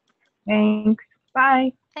 Thanks.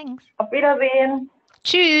 Bye. Thanks. Auf Wiedersehen.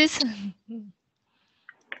 Tschüss.